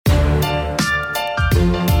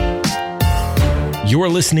You're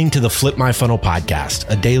listening to the Flip My Funnel podcast,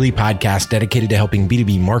 a daily podcast dedicated to helping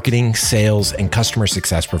B2B marketing, sales, and customer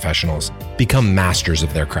success professionals become masters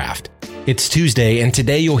of their craft. It's Tuesday, and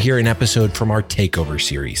today you'll hear an episode from our Takeover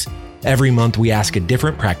series. Every month, we ask a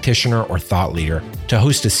different practitioner or thought leader to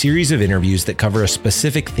host a series of interviews that cover a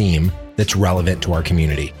specific theme that's relevant to our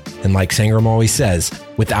community. And like Sangram always says,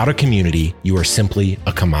 without a community, you are simply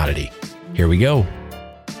a commodity. Here we go.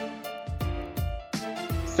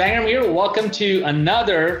 Sangram here. Welcome to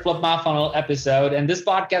another Flip My Funnel episode. And this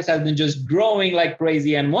podcast has been just growing like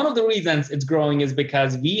crazy. And one of the reasons it's growing is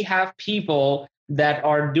because we have people that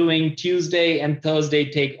are doing Tuesday and Thursday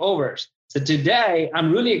takeovers. So today,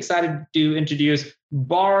 I'm really excited to introduce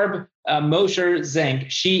Barb Mosher-Zink.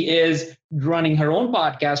 She is running her own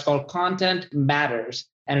podcast called Content Matters.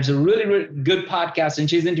 And it's a really, really good podcast. And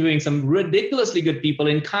she's interviewing some ridiculously good people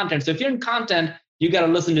in content. So if you're in content, you got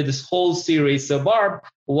to listen to this whole series. So Barb,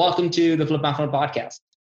 welcome to the Flip My Funnel podcast.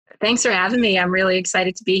 Thanks for having me. I'm really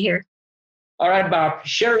excited to be here. All right, Barb,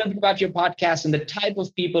 share a little bit about your podcast and the type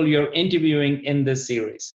of people you're interviewing in this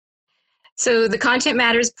series. So the Content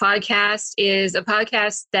Matters podcast is a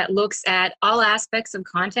podcast that looks at all aspects of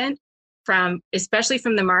content, especially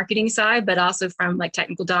from the marketing side, but also from like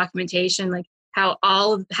technical documentation, like how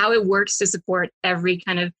it works to support every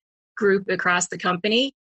kind of group across the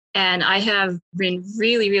company. And I have been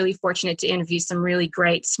really, really fortunate to interview some really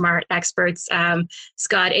great, smart experts.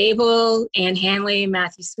 Scott Abel, Ann Hanley,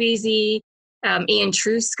 Matthew Sweezy, Ian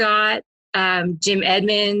Truscott, Jim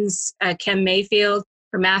Edmonds, Ken Mayfield,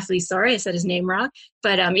 or Matthew, sorry, I said his name wrong.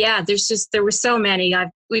 But there were so many.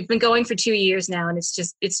 We've been going for 2 years now, and it's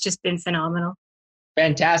just been phenomenal.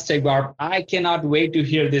 Fantastic, Barb. I cannot wait to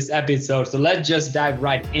hear this episode. So let's just dive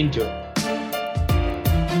right into it.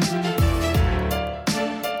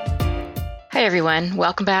 Hi, everyone.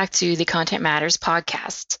 Welcome back to the Content Matters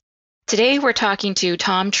podcast. Today, we're talking to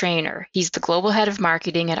Tom Treanor. He's the Global Head of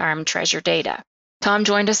Marketing at Arm Treasure Data. Tom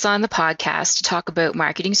joined us on the podcast to talk about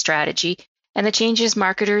marketing strategy and the changes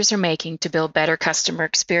marketers are making to build better customer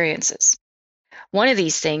experiences. One of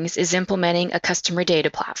these things is implementing a customer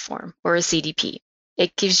data platform, or a CDP.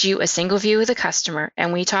 It gives you a single view of the customer,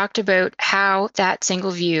 and we talked about how that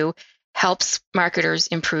single view helps marketers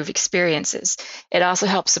improve experiences. It also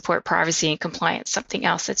helps support privacy and compliance, something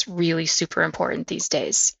else that's really super important these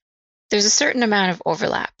days. There's a certain amount of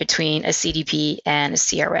overlap between a CDP and a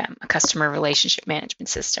CRM, a customer relationship management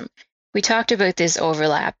system. We talked about this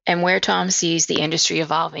overlap and where Tom sees the industry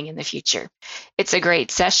evolving in the future. It's a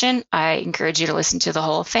great session. I encourage you to listen to the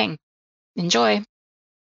whole thing. Enjoy.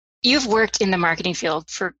 You've worked in the marketing field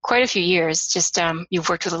for quite a few years. You've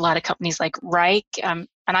worked with a lot of companies like Reich,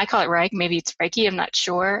 and I call it Reich, maybe it's Reiki, I'm not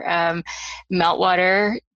sure.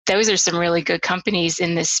 Meltwater, those are some really good companies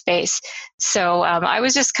in this space. So I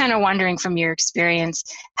was just kind of wondering from your experience,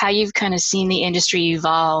 how you've kind of seen the industry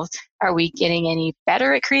evolve. Are we getting any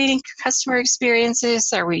better at creating customer experiences?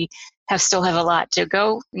 Still have a lot to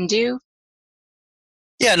go and do?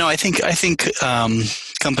 Yeah, no, I think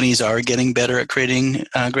companies are getting better at creating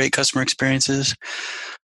great customer experiences.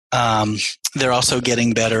 They're also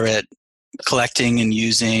getting better at collecting and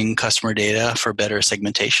using customer data for better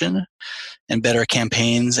segmentation and better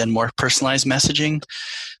campaigns and more personalized messaging,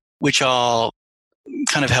 which all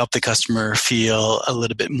kind of help the customer feel a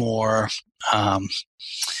little bit more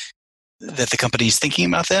that the company's thinking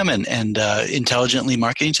about them and intelligently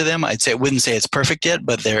marketing to them. I wouldn't say it's perfect yet,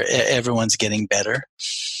 but everyone's getting better.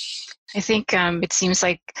 I think it seems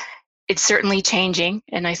like it's certainly changing,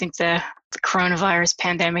 and I think the coronavirus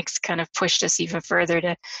pandemic's kind of pushed us even further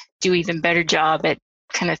to do even better job at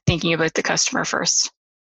kind of thinking about the customer first.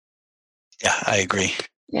 Yeah, I agree.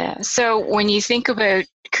 Yeah. So when you think about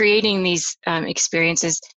creating these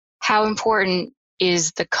experiences, how important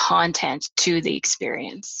is the content to the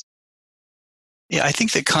experience? Yeah, I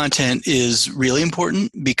think that content is really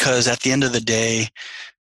important because at the end of the day,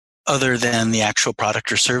 other than the actual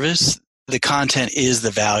product or service, the content is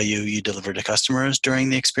the value you deliver to customers during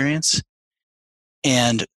the experience.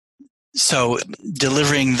 And so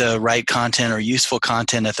delivering the right content or useful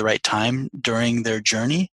content at the right time during their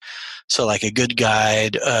journey, so like a good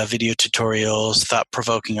guide, video tutorials,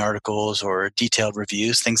 thought-provoking articles, or detailed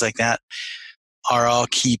reviews, things like that, are all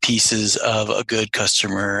key pieces of a good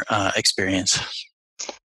customer experience.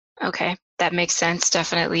 Okay, that makes sense,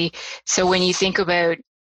 definitely. So when you think about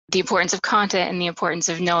the importance of content and the importance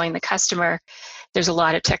of knowing the customer, there's a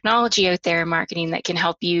lot of technology out there in marketing that can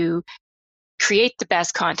help you create the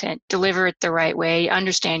best content, deliver it the right way,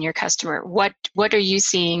 understand your customer. What are you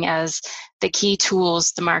seeing as the key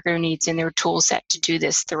tools the marketer needs in their tool set to do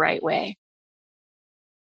this the right way?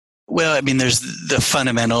 Well, I mean, there's the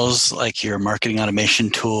fundamentals like your marketing automation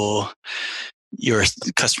tool, your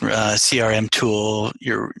customer CRM tool,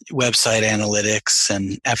 your website analytics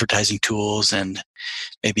and advertising tools, and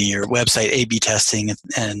maybe your website A/B testing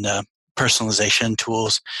and personalization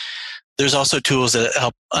tools. There's also tools that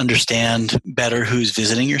help understand better who's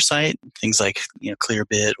visiting your site, things like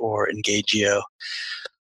Clearbit or Engagio.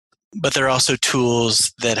 But there are also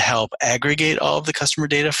tools that help aggregate all of the customer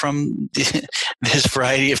data from this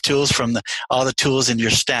variety of tools, from all the tools in your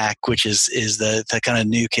stack, which is the kind of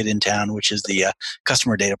new kid in town, which is the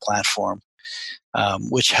customer data platform,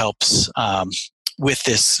 which helps with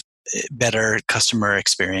this better customer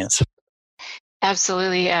experience.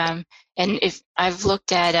 Absolutely. And if I've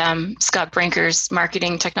looked at Scott Brinker's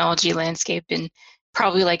marketing technology landscape, and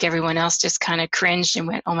probably like everyone else, just kind of cringed and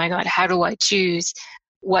went, "Oh my God, how do I choose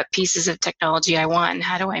what pieces of technology I want and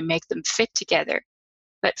how do I make them fit together?"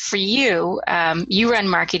 But for you, you run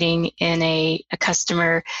marketing in a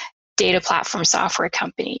customer data platform software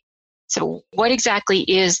company. So what exactly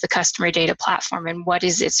is the customer data platform, and what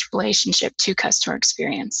is its relationship to customer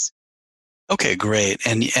experience? Okay, great.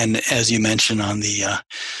 And as you mentioned on the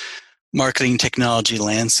marketing technology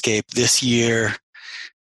landscape this year,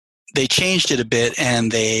 they changed it a bit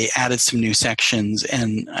and they added some new sections.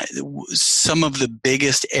 And some of the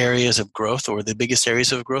biggest areas of growth, or the biggest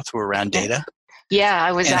areas of growth, were around data. Yeah,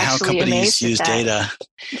 I was and actually how companies amazed use at that. data.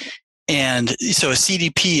 And so a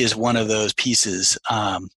CDP is one of those pieces.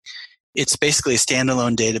 It's basically a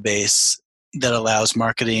standalone database that allows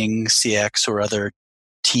marketing, CX, or other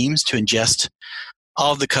teams to ingest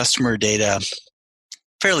all of the customer data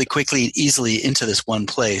fairly quickly and easily into this one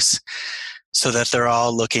place, so that they're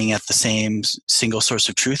all looking at the same single source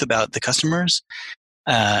of truth about the customers.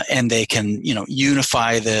 And they can,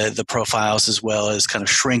 unify the profiles as well as kind of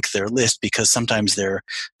shrink their list, because sometimes they're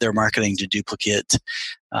marketing to duplicate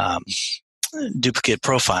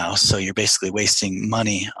profiles. So you're basically wasting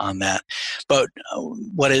money on that. But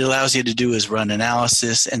what it allows you to do is run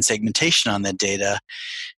analysis and segmentation on that data.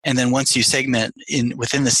 And then once you segment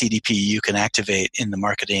within the CDP, you can activate in the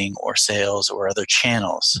marketing or sales or other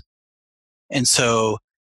channels. And so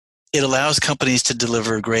it allows companies to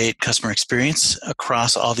deliver great customer experience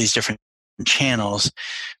across all these different channels,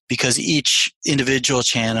 because each individual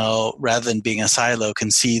channel, rather than being a silo,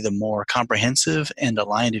 can see the more comprehensive and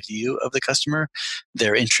aligned view of the customer,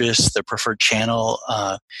 their interests, their preferred channel,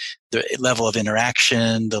 their level of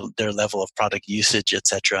interaction, their level of product usage,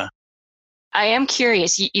 etc. I am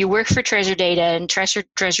curious. You work for Treasure Data, and Treasure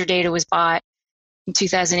Data was bought in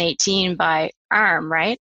 2018 by ARM,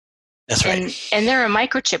 right? That's right. And they're a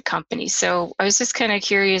microchip company. So I was just kind of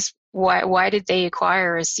curious, why did they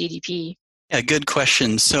acquire a CDP? Yeah, good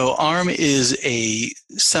question. So ARM is a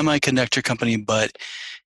semiconductor company, but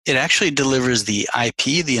it actually delivers the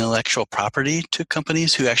IP, the intellectual property, to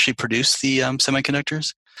companies who actually produce the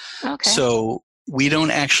semiconductors. Okay. So we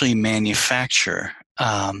don't actually manufacture.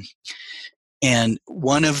 And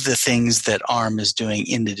one of the things that ARM is doing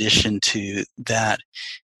in addition to that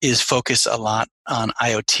is focus a lot on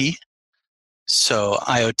IoT. So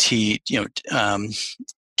IoT,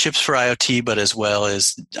 chips for IoT, but as well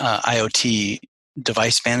as IoT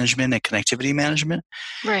device management and connectivity management.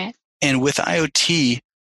 Right. And with IoT,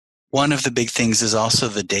 one of the big things is also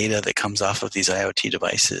the data that comes off of these IoT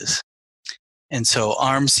devices. And so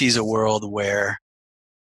ARM sees a world where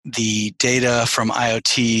the data from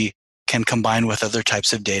IoT can combine with other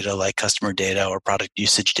types of data like customer data or product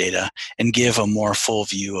usage data, and give a more full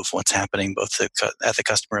view of what's happening both at the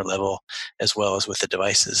customer level as well as with the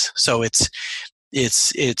devices. So it's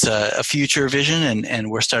a future vision,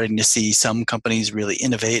 and we're starting to see some companies really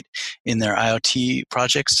innovate in their IoT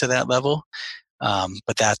projects to that level.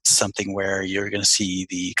 But that's something where you're going to see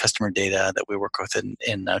the customer data that we work with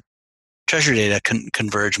in Treasure Data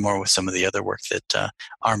converge more with some of the other work that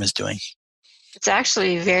ARM is doing. It's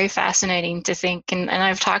actually very fascinating to think, and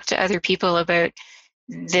I've talked to other people about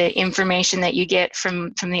the information that you get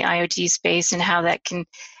from the IoT space and how that can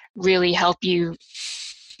really help you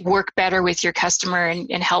work better with your customer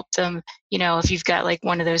and help them, if you've got like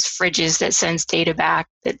one of those fridges that sends data back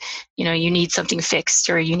that, you need something fixed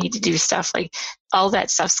or you need to do stuff, like all that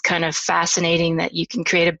stuff's kind of fascinating, that you can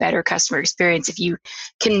create a better customer experience if you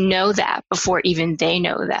can know that before even they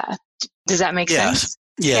know that. Does that make sense?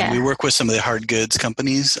 Yeah, we work with some of the hard goods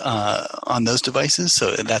companies on those devices.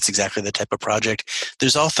 So that's exactly the type of project.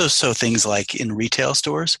 There's also things like in retail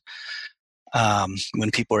stores,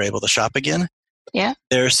 when people are able to shop again. Yeah.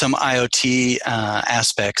 There are some IoT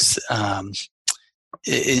aspects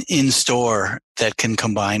in store that can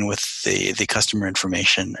combine with the customer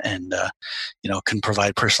information and, can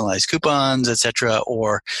provide personalized coupons, etc.,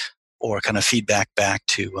 or or kind of feedback back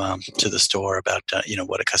to the store about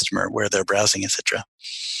what a customer, where they're browsing, etc.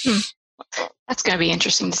 That's going to be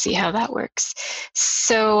interesting to see how that works.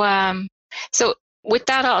 So so with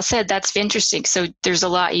that all said, that's interesting. So there's a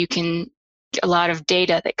lot of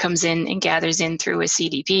data that comes in and gathers in through a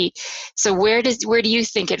CDP. So where do you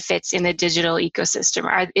think it fits in the digital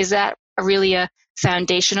ecosystem? Is that really a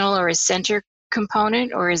foundational or a center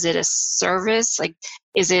component, or is it a service? Like,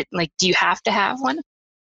 is it like, do you have to have one?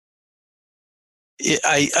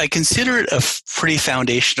 I consider it a pretty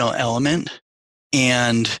foundational element.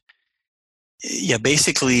 And yeah,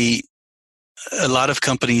 basically, a lot of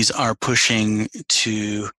companies are pushing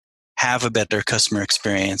to have a better customer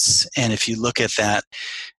experience. And if you look at that,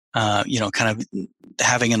 kind of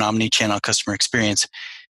having an omni-channel customer experience,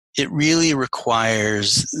 it really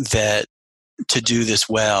requires that to do this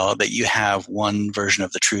well, that you have one version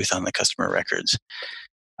of the truth on the customer records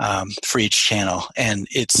for each channel. And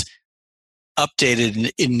it's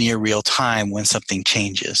updated in near real time when something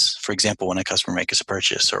changes. For example, when a customer makes a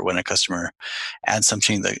purchase, or when a customer adds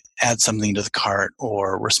something to the cart,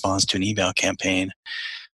 or responds to an email campaign.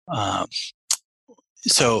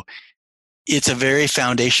 So it's a very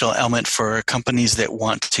foundational element for companies that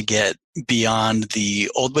want to get beyond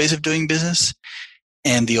the old ways of doing business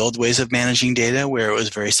and the old ways of managing data, where it was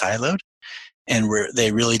very siloed and where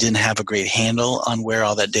they really didn't have a great handle on where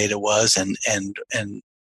all that data was and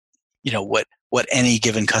what any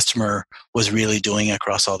given customer was really doing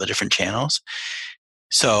across all the different channels.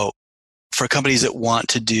 So for companies that want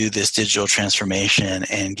to do this digital transformation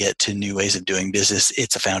and get to new ways of doing business,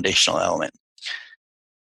 it's a foundational element.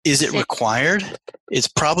 Is it required? It's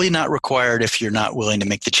probably not required if you're not willing to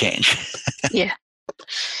make the change. Yeah.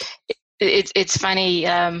 It's funny.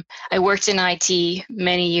 I worked in IT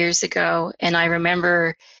many years ago, and I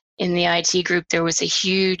remember in the IT group, there was a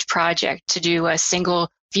huge project to do a single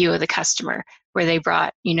view of the customer, where they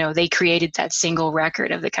they created that single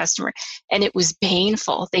record of the customer. And it was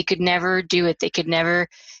painful. They could never do it. They could never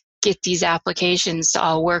get these applications to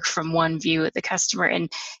all work from one view of the customer.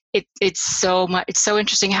 And it's so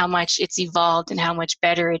interesting how much it's evolved and how much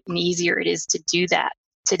better and easier it is to do that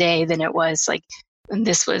today than it was when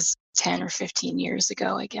this was 10 or 15 years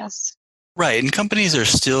ago, I guess. Right. And companies are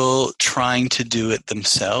still trying to do it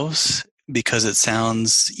themselves because it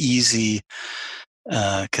sounds easy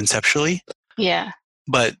conceptually. Yeah.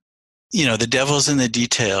 But, the devil's in the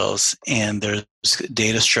details, and there's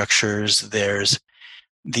data structures, there's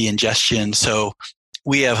the ingestion. So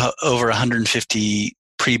we have over 150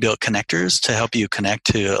 pre-built connectors to help you connect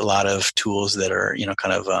to a lot of tools that are,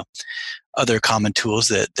 other common tools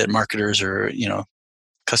that marketers or,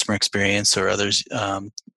 customer experience or others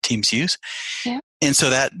teams use. Yeah. And so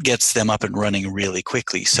that gets them up and running really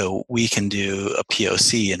quickly. So we can do a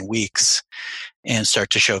POC in weeks and start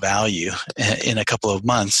to show value in a couple of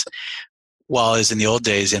months. While as in the old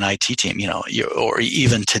days in IT team, or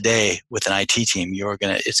even today with an IT team,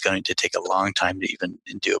 it's going to take a long time to even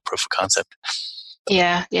do a proof of concept.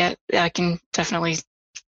 Yeah, I can definitely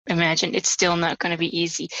imagine it's still not going to be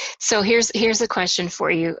easy. So here's a question for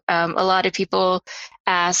you. A lot of people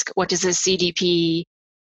ask, how does a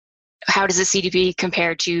CDP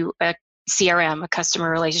compare to a CRM, a customer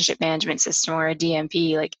relationship management system, or a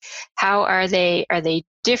DMP? Like, how are they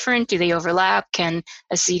different? Do they overlap? Can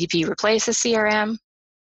a CDP replace a CRM?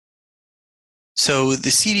 So the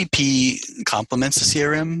CDP complements the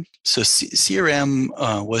CRM. So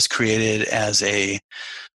CRM was created as a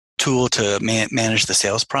tool to manage the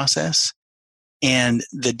sales process. And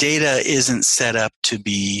the data isn't set up to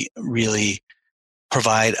be really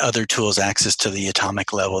provide other tools access to the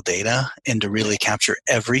atomic level data and to really capture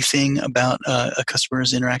everything about a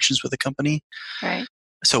customer's interactions with a company. Right.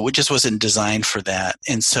 So it just wasn't designed for that.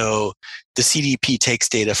 And so the CDP takes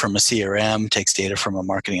data from a CRM, takes data from a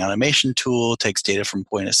marketing automation tool, takes data from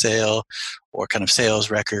point of sale or kind of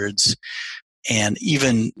sales records, and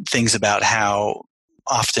even things about how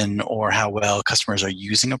often or how well customers are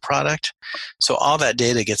using a product. So all that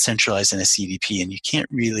data gets centralized in a CDP, and you can't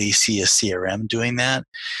really see a CRM doing that.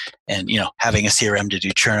 And, having a CRM to do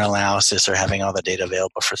churn analysis or having all the data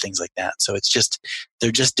available for things like that. So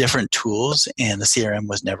they're just different tools, and the CRM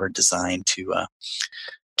was never designed to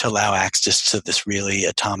allow access to this really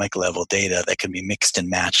atomic level data that can be mixed and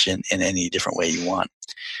matched in any different way you want.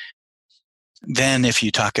 Then if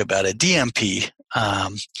you talk about a DMP,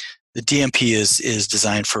 the DMP is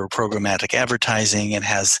designed for programmatic advertising and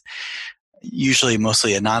has usually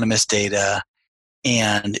mostly anonymous data,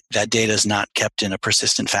 and that data is not kept in a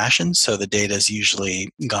persistent fashion. So the data is usually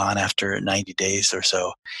gone after 90 days or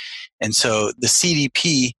so. And so the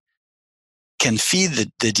CDP can feed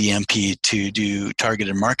the DMP to do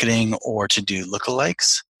targeted marketing or to do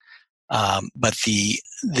lookalikes. But the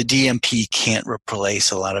DMP can't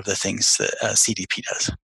replace a lot of the things that CDP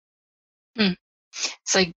does.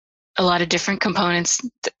 It's like a lot of different components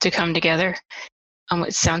to come together.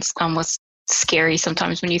 It sounds almost scary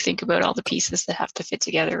sometimes when you think about all the pieces that have to fit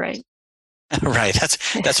together, right? Right.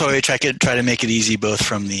 That's why we try to make it easy, both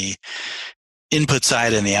from the input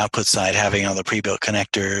side and the output side, having all the pre-built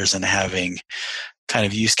connectors and having kind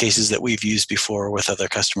of use cases that we've used before with other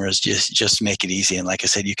customers. Just make it easy. And like I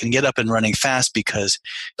said, you can get up and running fast because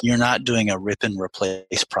you're not doing a rip and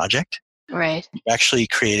replace project. Right. You're actually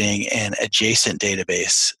creating an adjacent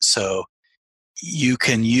database. So you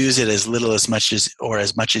can use it as little as much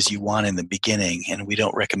as you want in the beginning, and we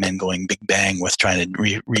don't recommend going big bang with trying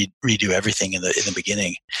to redo everything in the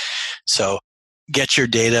beginning. So get your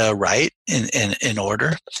data right in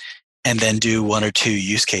order, and then do one or two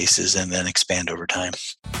use cases, and then expand over time.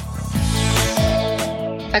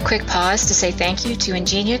 A quick pause to say thank you to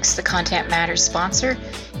Ingenix, the Content Matters sponsor.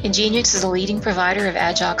 Ingenix is a leading provider of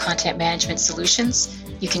agile content management solutions.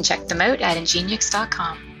 You can check them out at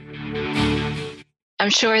ingenix.com. I'm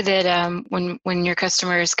sure that when your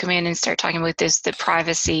customers come in and start talking about this, the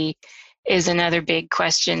privacy is another big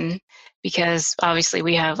question, because obviously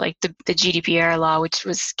we have like the GDPR law, which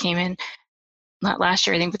came in not last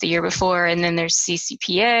year, I think, but the year before. And then there's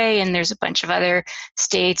CCPA, and there's a bunch of other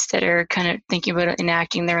states that are kind of thinking about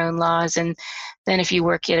enacting their own laws. And then if you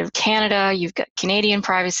work out of Canada, you've got Canadian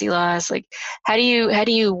privacy laws. Like, how do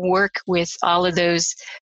you work with all of those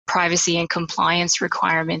privacy and compliance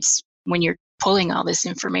requirements when you're pulling all this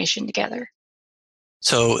information together?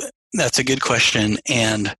 So that's a good question.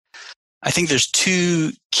 And I think there's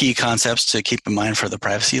two key concepts to keep in mind for the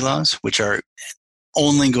privacy laws, which are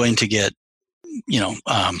only going to get,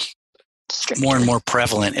 more and more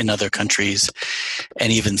prevalent in other countries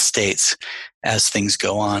and even states as things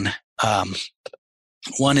go on.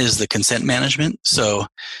 One is the consent management. So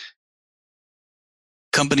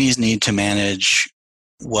companies need to manage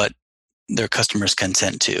what their customers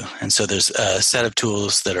consent to. And so there's a set of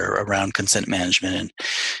tools that are around consent management. And,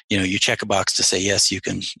 you check a box to say, yes, you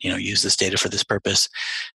can, use this data for this purpose.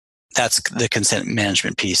 That's the consent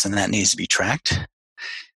management piece, and that needs to be tracked.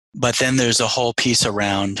 But then there's a whole piece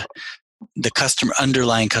around the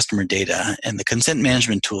underlying customer data, and the consent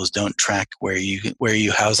management tools don't track where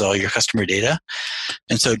you house all your customer data.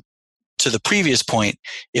 And so, to the previous point,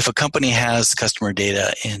 if a company has customer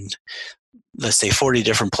data in, let's say, 40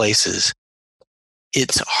 different places,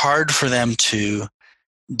 it's hard for them to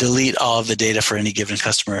delete all of the data for any given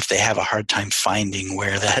customer if they have a hard time finding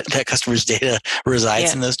where that customer's data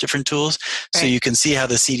resides in those different tools. Right. So you can see how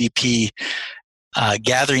the CDP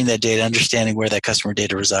gathering that data, understanding where that customer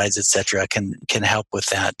data resides, et cetera, can help with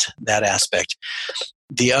that aspect.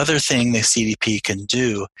 The other thing the CDP can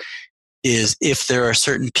do is, if there are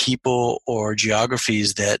certain people or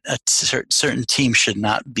geographies that a certain team should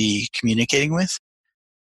not be communicating with,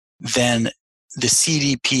 then the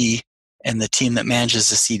CDP and the team that manages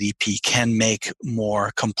the CDP can make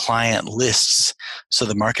more compliant lists, so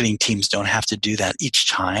the marketing teams don't have to do that each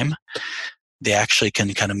time. They actually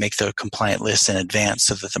can kind of make their compliant lists in advance,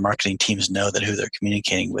 so that the marketing teams know that who they're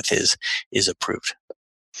communicating with is approved.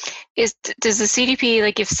 Does the CDP,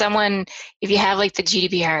 like if you have like the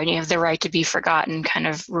GDPR and you have the right to be forgotten kind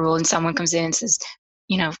of rule, and someone comes in and says,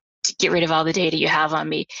 to get rid of all the data you have on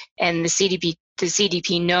me, and the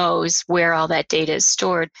CDP knows where all that data is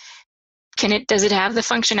stored, does it have the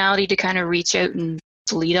functionality to kind of reach out and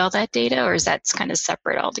delete all that data, or is that kind of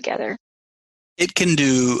separate altogether? It can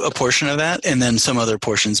do a portion of that, and then some other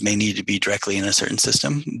portions may need to be directly in a certain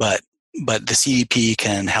system, but the CDP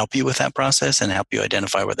can help you with that process and help you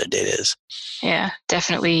identify where the data is. Yeah,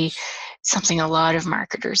 definitely something a lot of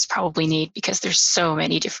marketers probably need, because there's so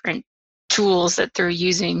many different tools that they're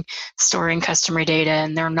using storing customer data,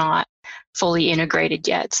 and they're not fully integrated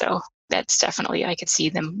yet. So that's definitely, I could see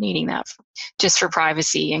them needing that just for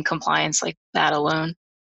privacy and compliance like that alone.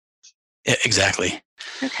 Yeah, exactly.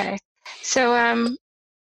 Okay. So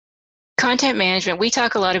content management, we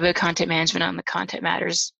talk a lot about content management on the Content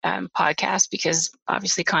Matters podcast, because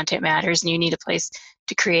obviously content matters and you need a place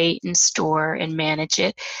to create and store and manage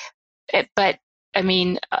it. But I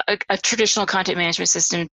mean, a traditional content management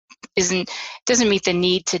system doesn't meet the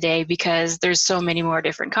need today, because there's so many more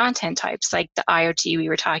different content types, like the IoT we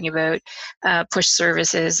were talking about, push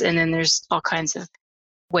services, and then there's all kinds of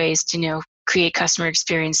ways to create customer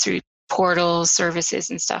experience through portals, services,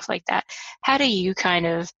 and stuff like that. How do you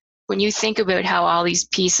when you think about how all these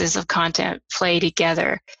pieces of content play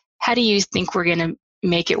together, how do you think we're going to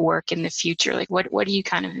make it work in the future? Like, what do you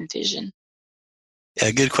kind of envision?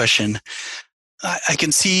 Yeah, good question. I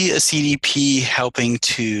can see a CDP helping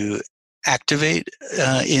to activate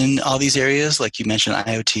in all these areas, like you mentioned,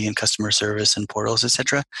 IoT and customer service and portals,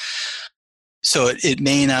 etc. So it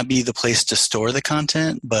may not be the place to store the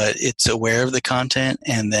content, but it's aware of the content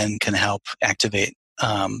and then can help activate.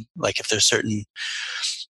 Like if there's certain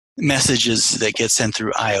messages that get sent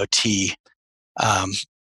through IoT,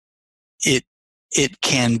 it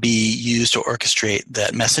can be used to orchestrate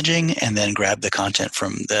that messaging and then grab the content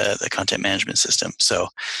from the content management system. So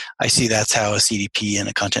I see that's how a CDP and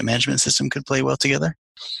a content management system could play well together.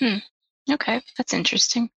 Okay, that's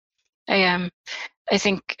interesting. I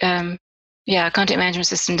think a content management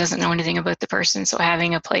system doesn't know anything about the person, so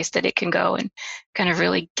having a place that it can go and kind of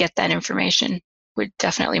really get that information would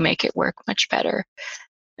definitely make it work much better.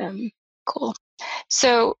 Cool.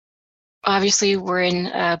 So obviously we're in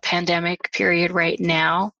a pandemic period right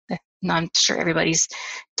now. I'm sure everybody's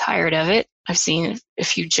tired of it. I've seen a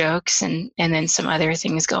few jokes and then some other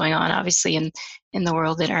things going on, obviously, in the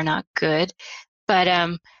world that are not good. But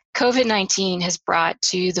COVID-19 has brought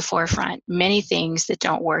to the forefront many things that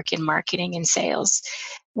don't work in marketing and sales.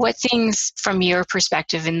 What things, from your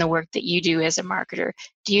perspective in the work that you do as a marketer,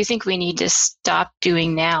 do you think we need to stop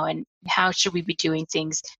doing now, and how should we be doing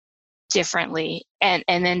things differently? And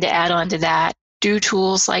then to add on to that, do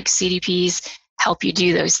tools like CDPs help you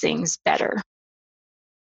do those things better?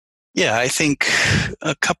 Yeah, I think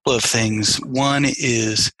a couple of things. One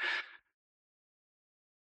is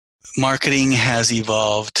marketing has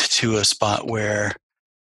evolved to a spot where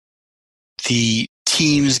the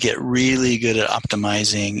teams get really good at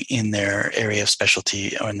optimizing in their area of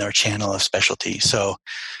specialty or in their channel of specialty. So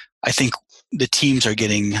I think the teams are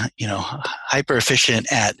getting, hyper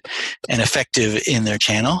efficient at and effective in their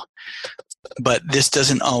channel, but this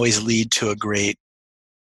doesn't always lead to a great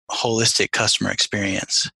holistic customer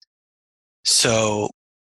experience. So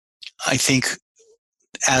I think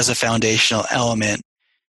as a foundational element,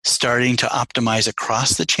 starting to optimize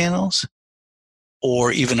across the channels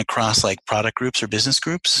or even across like product groups or business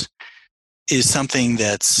groups is something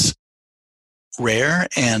that's rare.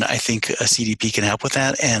 And I think a CDP can help with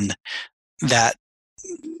that. And that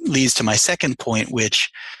leads to my second point, which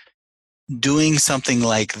doing something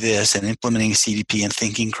like this and implementing CDP and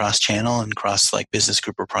thinking cross-channel and cross like business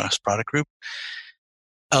group or product group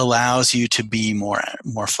allows you to be more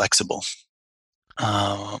flexible,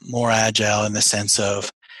 more agile in the sense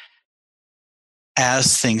of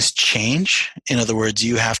as things change. In other words,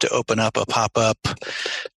 you have to open up a pop-up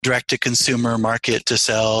direct-to-consumer market to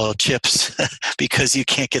sell chips because you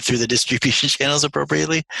can't get through the distribution channels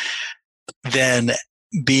appropriately. Then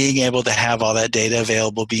being able to have all that data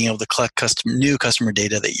available, being able to collect new customer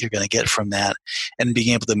data that you're going to get from that, and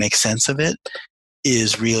being able to make sense of it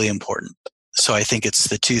is really important. So I think it's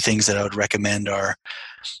the two things that I would recommend are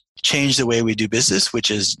change the way we do business,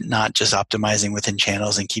 which is not just optimizing within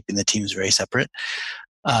channels and keeping the teams very separate.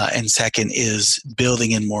 And second is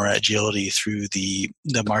building in more agility through the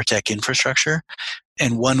MarTech infrastructure.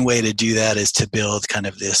 And one way to do that is to build kind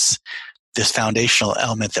of this foundational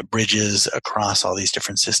element that bridges across all these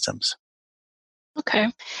different systems.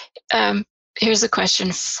 Okay. Here's a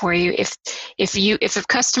question for you. If a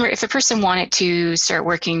person wanted to start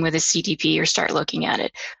working with a CDP or start looking at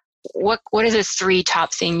it, what are the 3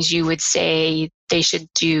 top things you would say they should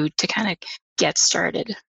do to kind of get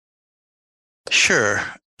started? Sure.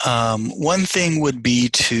 One thing would be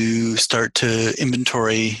to start to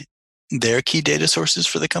inventory their key data sources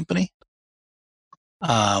for the company.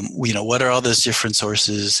 What are all those different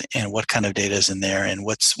sources and what kind of data is in there, and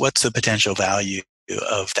what's the potential value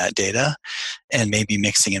of that data, and maybe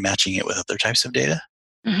mixing and matching it with other types of data.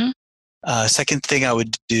 Mm-hmm. Second thing I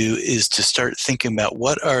would do is to start thinking about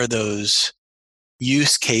what are those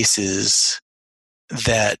use cases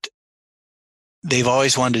that they've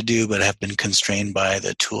always wanted to do but have been constrained by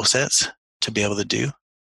the tool sets to be able to do.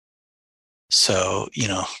 So,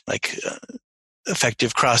 like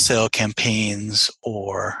effective cross-sell campaigns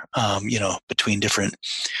or, between different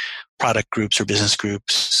product groups or business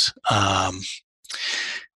groups,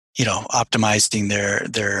 optimizing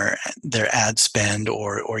their ad spend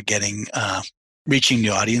or getting, reaching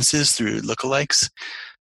new audiences through lookalikes,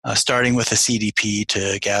 starting with a CDP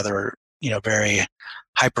to gather, very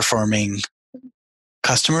high-performing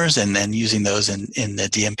customers and then using those in the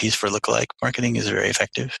DMPs for lookalike marketing is very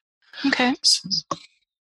effective. Okay.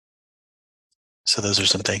 So those are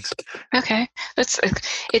some things. Okay.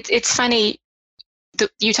 It's funny.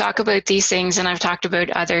 You talk about these things, and I've talked about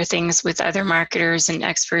other things with other marketers and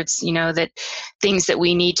experts, that things that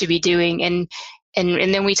we need to be doing. And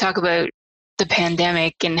then we talk about the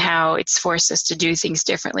pandemic and how it's forced us to do things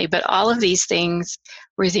differently. But all of these things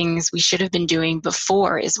were things we should have been doing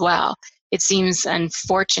before as well. It seems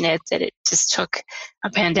unfortunate that it just took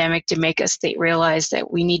a pandemic to make us realize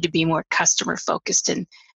that we need to be more customer focused and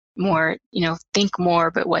more, think more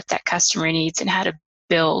about what that customer needs and how to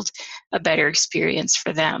build a better experience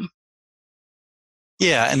for them.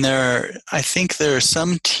 Yeah, and I think there are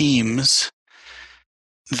some teams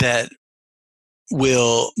that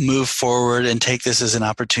will move forward and take this as an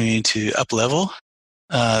opportunity to up-level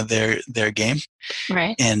their game,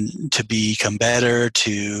 right? And to become better,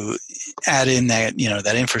 to add in that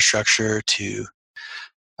that infrastructure to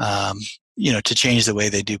to change the way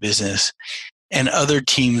they do business. And other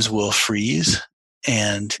teams will freeze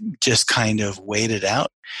and just kind of wait it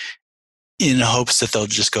out in hopes that they'll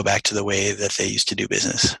just go back to the way that they used to do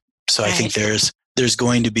business. So right. I think there's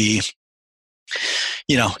going to be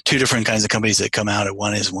two different kinds of companies that come out. And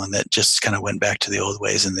one is one that just kind of went back to the old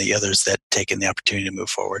ways, and the others that taken the opportunity to move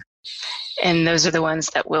forward. And those are the ones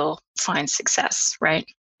that will find success, right?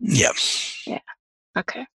 Yeah. Yeah.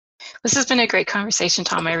 Okay. This has been a great conversation,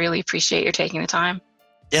 Tom. I really appreciate your taking the time.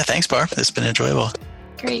 Yeah, thanks, Barb. It's been enjoyable.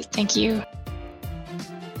 Great. Thank you.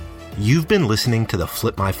 You've been listening to the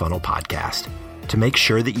Flip My Funnel podcast. To make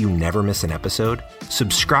sure that you never miss an episode,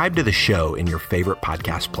 subscribe to the show in your favorite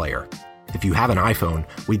podcast player. If you have an iPhone,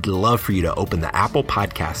 we'd love for you to open the Apple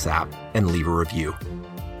Podcasts app and leave a review.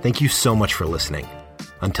 Thank you so much for listening.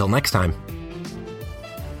 Until next time.